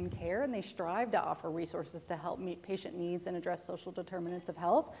gaps in care, and they strive to offer resources to help meet patient needs and address social determinants of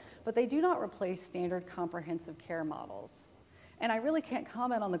health, but they do not replace standard comprehensive care models. And I really can't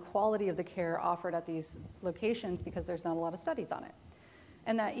comment on the quality of the care offered at these locations because there's not a lot of studies on it.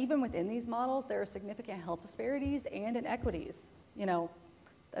 And that even within these models, there are significant health disparities and inequities.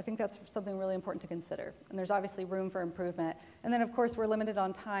 I think that's something really important to consider. And there's obviously room for improvement. And then of course, we're limited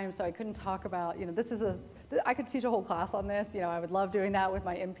on time, so I couldn't talk about, I could teach a whole class on this. I would love doing that with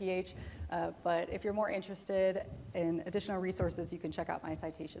my MPH. But if you're more interested in additional resources, you can check out my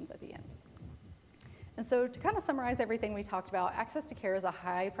citations at the end. And so to kind of summarize everything we talked about, access to care is a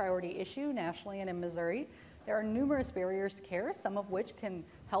high priority issue nationally and in Missouri. There are numerous barriers to care, some of which can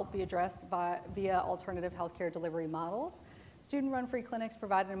help be addressed via alternative healthcare delivery models. Student-run free clinics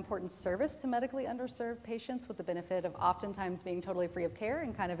provide an important service to medically underserved patients with the benefit of oftentimes being totally free of care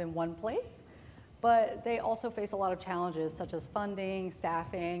and kind of in one place. But they also face a lot of challenges such as funding,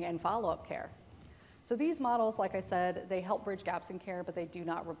 staffing, and follow-up care. So these models, like I said, they help bridge gaps in care, but they do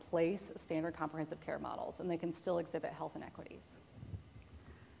not replace standard comprehensive care models, and they can still exhibit health inequities.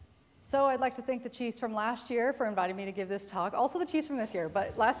 So I'd like to thank the chiefs from last year for inviting me to give this talk. Also the chiefs from this year,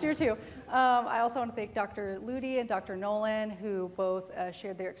 but last year too. I also want to thank Dr. Ludi and Dr. Nolan, who both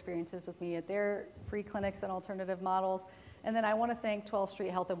shared their experiences with me at their free clinics and alternative models. And then I want to thank 12th Street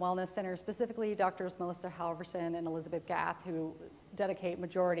Health and Wellness Center, specifically Doctors Melissa Halverson and Elizabeth Gath, who dedicate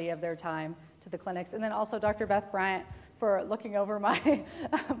majority of their time to the clinics. And then also Dr. Beth Bryant for looking over my,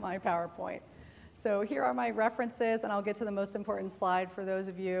 my PowerPoint. So here are my references, and I'll get to the most important slide for those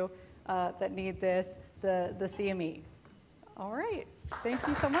of you that need this, the CME. All right, thank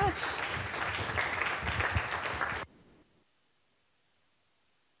you so much.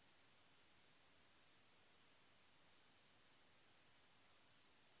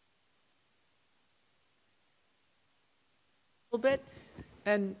 Bit,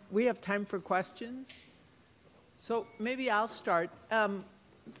 and we have time for questions. So maybe I'll start.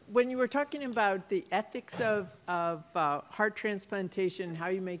 When you were talking about the ethics of heart transplantation, how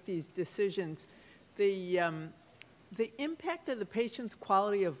you make these decisions, the impact of the patient's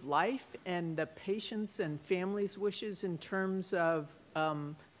quality of life and the patient's and family's wishes in terms of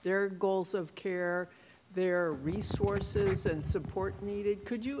their goals of care, their resources and support needed.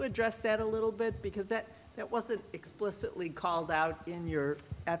 Could you address that a little bit? Because that wasn't explicitly called out in your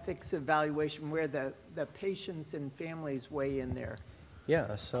ethics evaluation, where the patients and families weigh in there.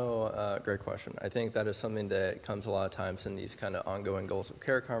 Yeah, so great question. I think that is something that comes a lot of times in these kind of ongoing goals of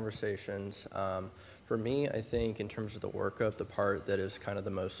care conversations. For me, I think in terms of the workup, the part that is kind of the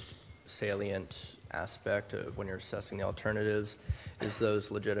most salient aspect of when you're assessing the alternatives is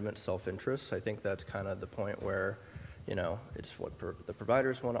those legitimate self-interests. I think that's kind of the point where, you know, it's what the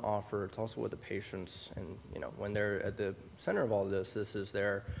providers want to offer. It's also what the patients, and, you know, when they're at the center of all of this is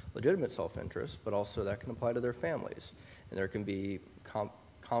their legitimate self-interest, but also that can apply to their families. And there can be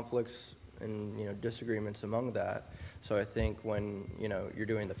conflicts and, you know, disagreements among that. So I think when, you know, you're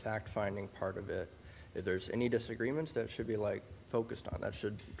doing the fact-finding part of it, if there's any disagreements, that should be like focused on. That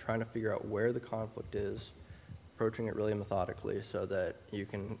should trying to figure out where the conflict is, approaching it really methodically so that you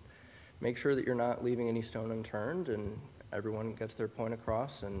can make sure that you're not leaving any stone unturned and everyone gets their point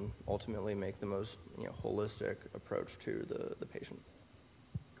across, and ultimately make the most, you know, holistic approach to the patient.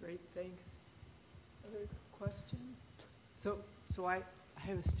 Great, thanks. Other questions? So I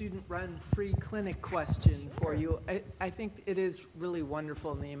have a student-run free clinic question for you. I think it is really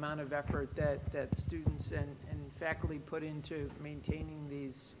wonderful, and the amount of effort that students and faculty put into maintaining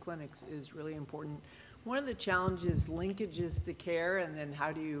these clinics is really important. One of the challenges, linkages to care, and then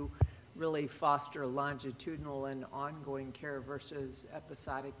how do you really foster longitudinal and ongoing care versus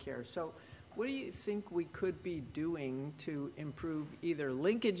episodic care. So what do you think we could be doing to improve either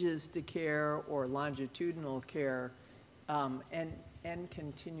linkages to care or longitudinal care, and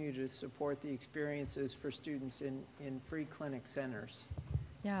continue to support the experiences for students in free clinic centers?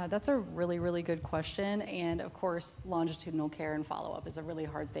 Yeah, that's a really, really good question. And of course, longitudinal care and follow-up is a really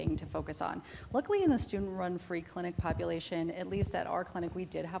hard thing to focus on. Luckily, in the student-run free clinic population, at least at our clinic, we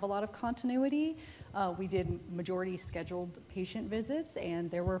did have a lot of continuity. We did majority scheduled patient visits, and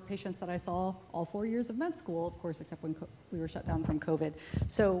there were patients that I saw all 4 years of med school, of course, except when we were shut down from COVID.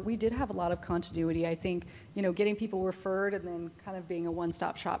 So we did have a lot of continuity. I think, you know, getting people referred and then kind of being a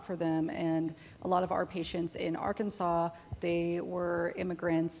one-stop shop for them. And a lot of our patients in Arkansas, they were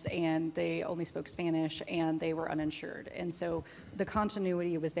immigrants and they only spoke Spanish and they were uninsured. And so the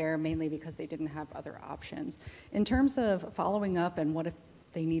continuity was there mainly because they didn't have other options. In terms of following up and what if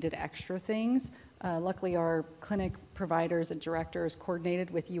they needed extra things, luckily our clinic providers and directors coordinated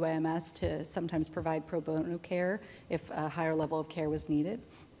with UAMS to sometimes provide pro bono care if a higher level of care was needed.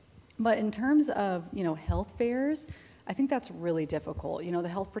 But in terms of, you know, health fairs, I think that's really difficult. You know, the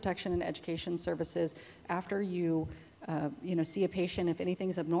health protection and education services, after you see a patient, if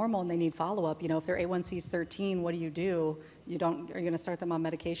anything's abnormal and they need follow-up, you know, if their A1C is 13, what do? Are you going to start them on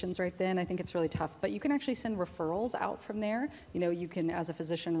medications right then? I think it's really tough. But you can actually send referrals out from there. You know, you can, as a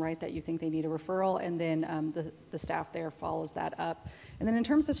physician, write that you think they need a referral, and then the staff there follows that up. And then in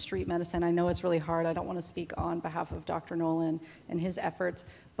terms of street medicine, I know it's really hard. I don't want to speak on behalf of Dr. Nolan and his efforts,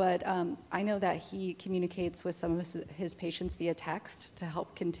 but I know that he communicates with some of his patients via text to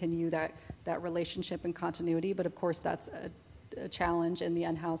help continue that relationship and continuity. But of course, that's a challenge in the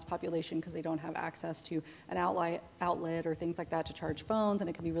unhoused population because they don't have access to an outlet or things like that to charge phones, and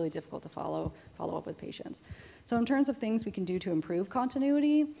it can be really difficult to follow up with patients. So in terms of things we can do to improve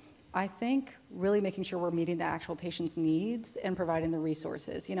continuity, I think really making sure we're meeting the actual patient's needs and providing the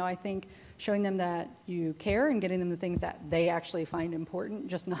resources. You know, I think showing them that you care and getting them the things that they actually find important,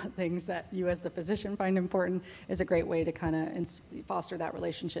 just not things that you as the physician find important, is a great way to kind of foster that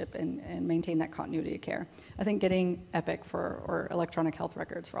relationship and maintain that continuity of care. I think getting Epic or electronic health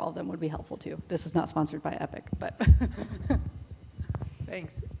records for all of them would be helpful too. This is not sponsored by Epic, but.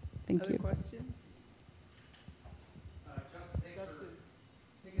 Thanks. Thank Other you. questions? Justin, thanks for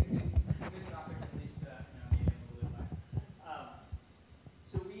picking a good topic, at least, being a little bit last.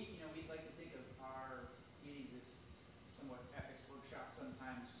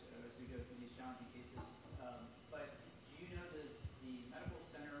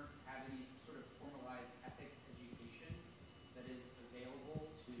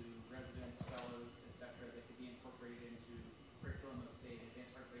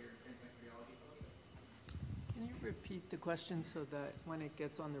 repeat the question so that when it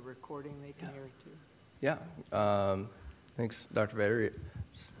gets on the recording, they can hear it too? Yeah. Thanks, Dr. Vader.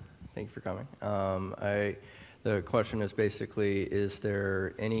 Thank you for coming. The question is basically, is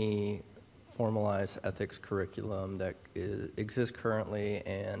there any formalized ethics curriculum that exists currently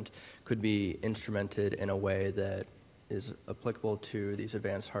and could be instrumented in a way that is applicable to these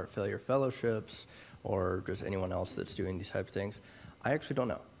advanced heart failure fellowships or just anyone else that's doing these types of things? I actually don't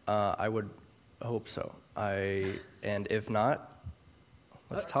know. I would hope so. And if not,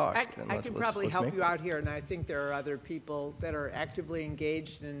 let's talk. I can probably help you out here, and I think there are other people that are actively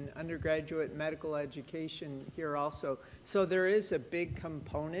engaged in undergraduate medical education here also. So there is a big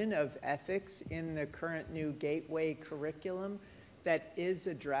component of ethics in the current new Gateway curriculum that is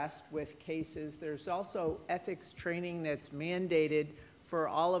addressed with cases. There's also ethics training that's mandated for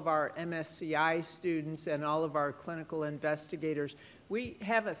all of our MSCI students and all of our clinical investigators. We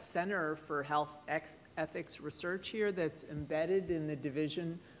have a Center for Health Ethics Research here that's embedded in the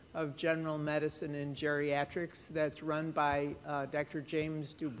Division of General Medicine and Geriatrics that's run by Dr.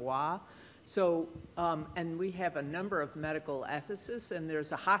 James Dubois. So, and we have a number of medical ethicists, and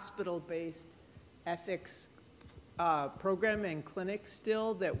there's a hospital-based ethics program and clinic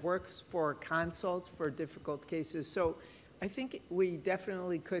still that works for consults for difficult cases. So I think we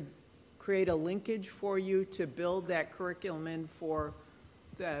definitely could create a linkage for you to build that curriculum in for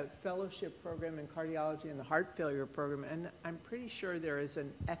the fellowship program in cardiology and the heart failure program. And I'm pretty sure there is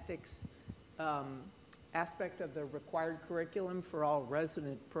an ethics aspect of the required curriculum for all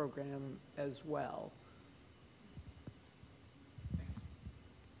resident program as well.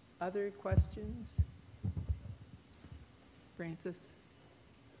 Other questions? Francis?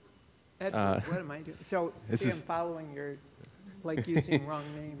 Edward, what am I doing? So, see, I'm following your, like, using wrong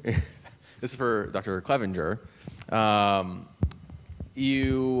names. This is for Dr. Cleavenger.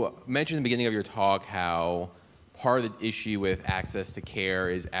 You mentioned in the beginning of your talk how part of the issue with access to care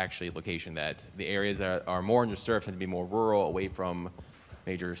is actually location, that the areas that are more underserved tend to be more rural, away from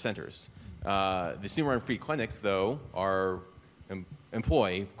major centers. The student-run free clinics, though, are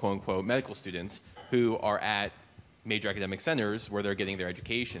employ, quote-unquote, medical students who are at major academic centers where they're getting their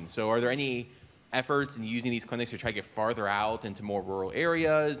education. So are there any efforts in using these clinics to try to get farther out into more rural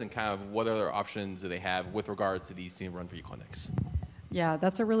areas, and kind of what other options do they have with regards to these student-run free clinics? Yeah,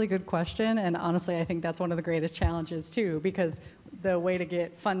 that's a really good question, and honestly, I think that's one of the greatest challenges too, because the way to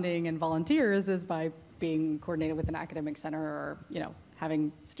get funding and volunteers is by being coordinated with an academic center or,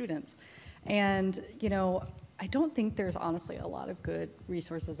 having students. And, I don't think there's honestly a lot of good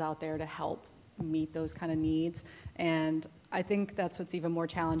resources out there to help meet those kind of needs, and I think that's what's even more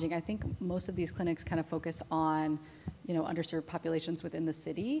challenging. I think most of these clinics kind of focus on, underserved populations within the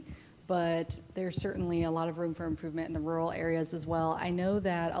city, but there's certainly a lot of room for improvement in the rural areas as well. I know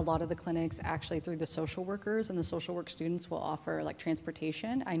that a lot of the clinics actually through the social workers and the social work students will offer like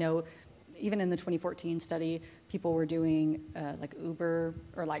transportation. I know even in the 2014 study, people were doing like Uber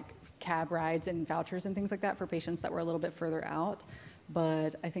or like cab rides and vouchers and things like that for patients that were a little bit further out.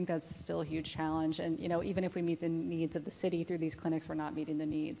 But I think that's still a huge challenge. And, even if we meet the needs of the city through these clinics, we're not meeting the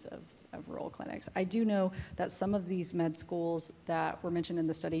needs of rural clinics. I do know that some of these med schools that were mentioned in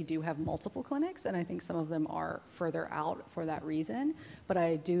the study do have multiple clinics, and I think some of them are further out for that reason. But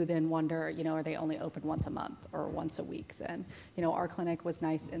I do then wonder, are they only open once a month or once a week then? Our clinic was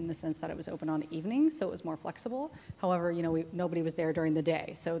nice in the sense that it was open on evenings, so it was more flexible. However, nobody was there during the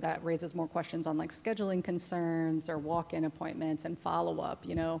day, so that raises more questions on like scheduling concerns or walk-in appointments and follow-up,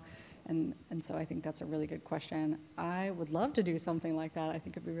 And so I think that's a really good question. I would love to do something like that. I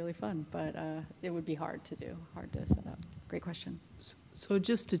think it'd be really fun, but it would be hard to do, hard to set up. Great question. So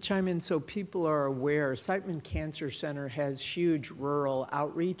just to chime in so people are aware, Siteman Cancer Center has huge rural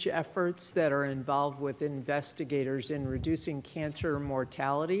outreach efforts that are involved with investigators in reducing cancer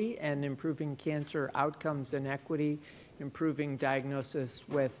mortality and improving cancer outcomes and equity, improving diagnosis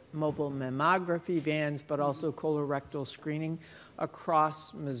with mobile mammography vans, but also colorectal screening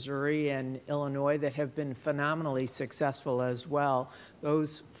across Missouri and Illinois that have been phenomenally successful as well.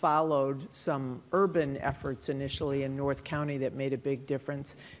 Those followed some urban efforts initially in North County that made a big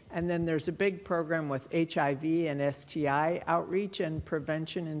difference. And then there's a big program with HIV and STI outreach and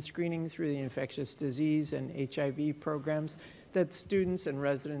prevention and screening through the infectious disease and HIV programs that students and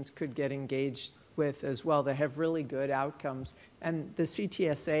residents could get engaged with as well that have really good outcomes. And the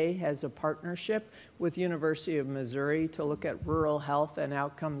CTSA has a partnership with University of Missouri to look at rural health and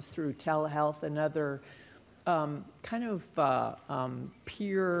outcomes through telehealth and other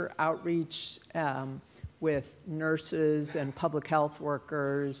peer outreach with nurses and public health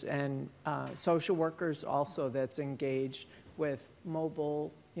workers and social workers also that's engaged with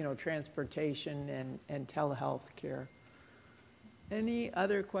mobile transportation and telehealth care. Any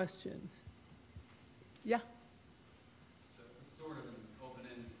other questions? Yeah? So it's sort of an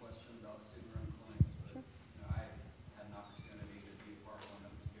open-ended question about student-run clinics, but I had an opportunity to be a part of one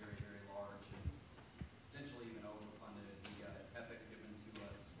that was very, very large and potentially even overfunded. We got Epic given to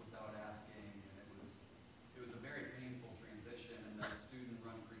us without asking, and it was a very painful transition. And that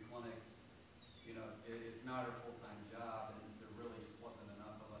student-run free clinics, it's not our full-time job, and there really just wasn't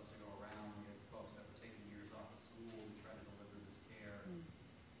enough of us to go around. We had folks that were taking years off of school to try to deliver this care.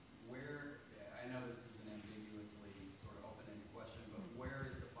 I know this is an ambiguously sort of open-ended question, but where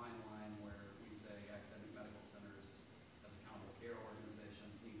is the fine line where we say academic medical centers as accountable care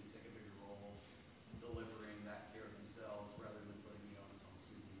organizations need to take a bigger role delivering that care themselves rather than putting the onus on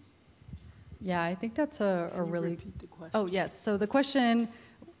students? Yeah, I think that's a Can you really. repeat the question? Oh, yes. So the question,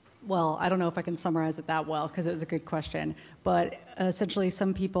 well, I don't know if I can summarize it that well because it was a good question, but essentially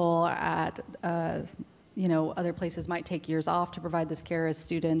some people at other places might take years off to provide this care as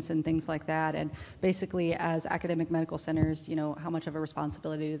students and things like that. And basically, as academic medical centers, how much of a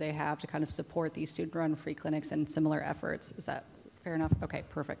responsibility do they have to kind of support these student-run free clinics and similar efforts? Is that fair enough? Okay,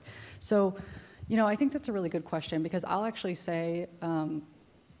 perfect. So, I think that's a really good question because I'll actually say,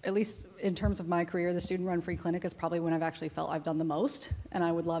 at least in terms of my career, the student-run free clinic is probably when I've actually felt I've done the most, and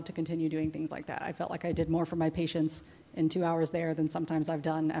I would love to continue doing things like that. I felt like I did more for my patients in 2 hours there than sometimes I've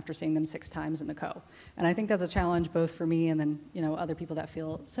done after seeing them 6 times in the co. And I think that's a challenge both for me and then, other people that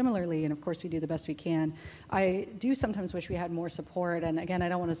feel similarly, and of course we do the best we can. I do sometimes wish we had more support, and again, I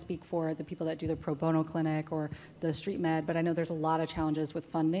don't want to speak for the people that do the pro bono clinic or the street med, but I know there's a lot of challenges with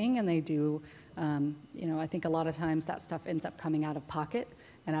funding, and they do, I think a lot of times that stuff ends up coming out of pocket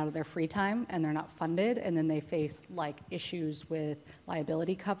and out of their free time, and they're not funded, and then they face issues with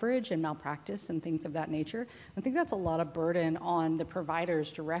liability coverage and malpractice and things of that nature. I think that's a lot of burden on the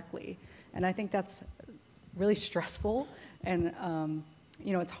providers directly, and I think that's really stressful, and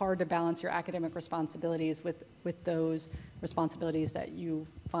it's hard to balance your academic responsibilities with those responsibilities that you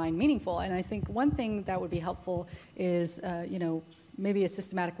find meaningful. And I think one thing that would be helpful is, maybe a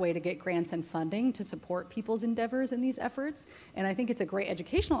systematic way to get grants and funding to support people's endeavors in these efforts. And I think it's a great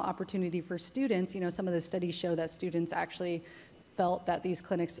educational opportunity for students. Some of the studies show that students actually felt that these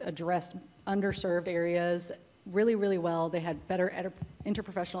clinics addressed underserved areas really, really well. They had better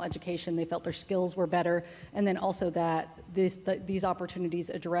interprofessional education. They felt their skills were better. And then also that these opportunities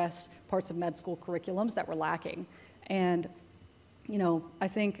addressed parts of med school curriculums that were lacking. And, I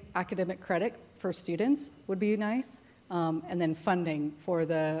think academic credit for students would be nice. And then funding for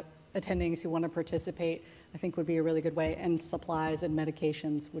the attendings who want to participate, I think would be a really good way. And supplies and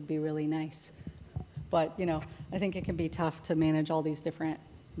medications would be really nice. But, I think it can be tough to manage all these different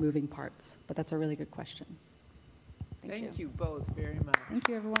moving parts. But that's a really good question. Thank you both very much. Thank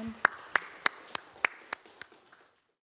you, everyone.